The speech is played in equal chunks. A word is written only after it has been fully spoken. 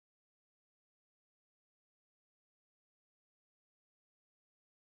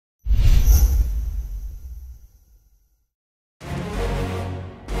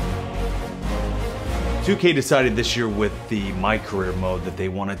2K decided this year with the My Career mode that they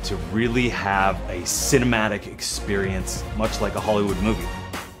wanted to really have a cinematic experience, much like a Hollywood movie.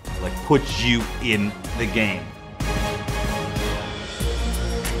 Like, put you in the game.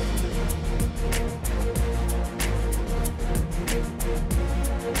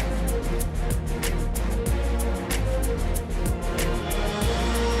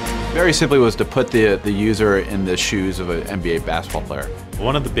 Very simply was to put the user in the shoes of an NBA basketball player.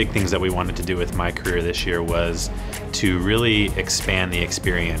 One of the big things that we wanted to do with My Career this year was to really expand the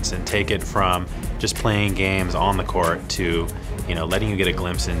experience and take it from just playing games on the court to, you know, letting you get a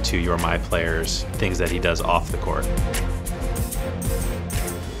glimpse into your My Player's things that he does off the court.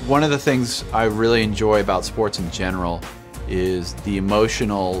 One of the things I really enjoy about sports in general is the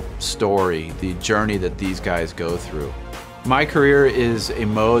emotional story, the journey that these guys go through. My Career is a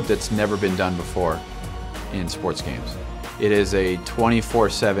mode that's never been done before in sports games. It is a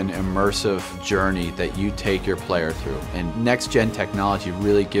 24/7 immersive journey that you take your player through. And next-gen technology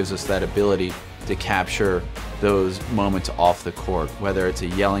really gives us that ability to capture those moments off the court, whether it's a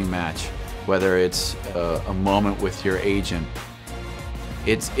yelling match, whether it's a moment with your agent.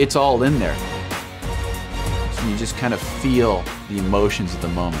 It's all in there. So you just kind of feel the emotions of the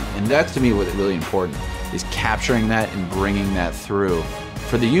moment. And that's, to me, what's really important, is capturing that and bringing that through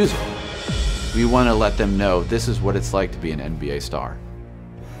for the user. We want to let them know this is what it's like to be an NBA star.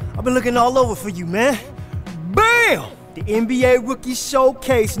 I've been looking all over for you, man. Bam! The NBA Rookie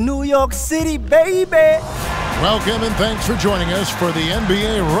Showcase, New York City, baby! Welcome and thanks for joining us for the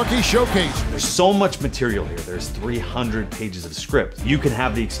NBA Rookie Showcase. There's so much material here. There's 300 pages of script. You can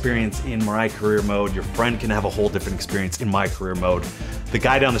have the experience in My Career mode. Your friend can have a whole different experience in My Career mode. The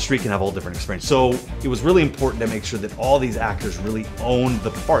guy down the street can have a whole different experience. So it was really important to make sure that all these actors really owned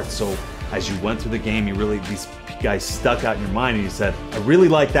the part. So as you went through the game, these guys stuck out in your mind and you said, I really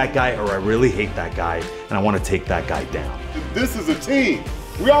like that guy or I really hate that guy and I want to take that guy down. This is a team.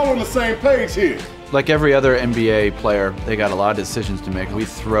 We all on the same page here. Like every other NBA player, they got a lot of decisions to make. We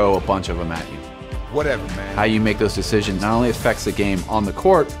throw a bunch of them at you. Whatever, man. How you make those decisions not only affects the game on the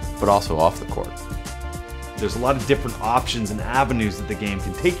court, but also off the court. There's a lot of different options and avenues that the game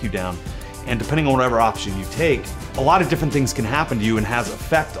can take you down. And depending on whatever option you take, a lot of different things can happen to you and has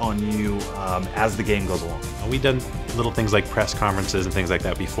effect on you as the game goes along. We've done little things like press conferences and things like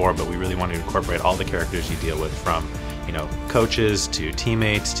that before, but we really wanted to incorporate all the characters you deal with, from, you know, coaches to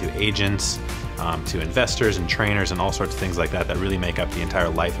teammates to agents to investors and trainers and all sorts of things like that that really make up the entire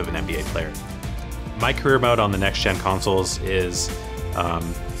life of an NBA player. My Career mode on the next-gen consoles is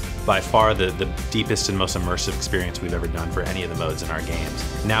by far the deepest and most immersive experience we've ever done for any of the modes in our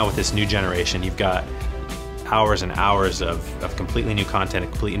games. Now with this new generation, you've got hours and hours of completely new content, a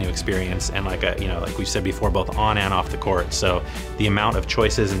completely new experience, and like we've said before, both on and off the court. So the amount of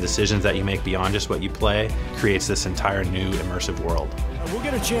choices and decisions that you make beyond just what you play creates this entire new immersive world. We'll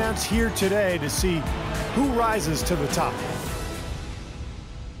get a chance here today to see who rises to the top.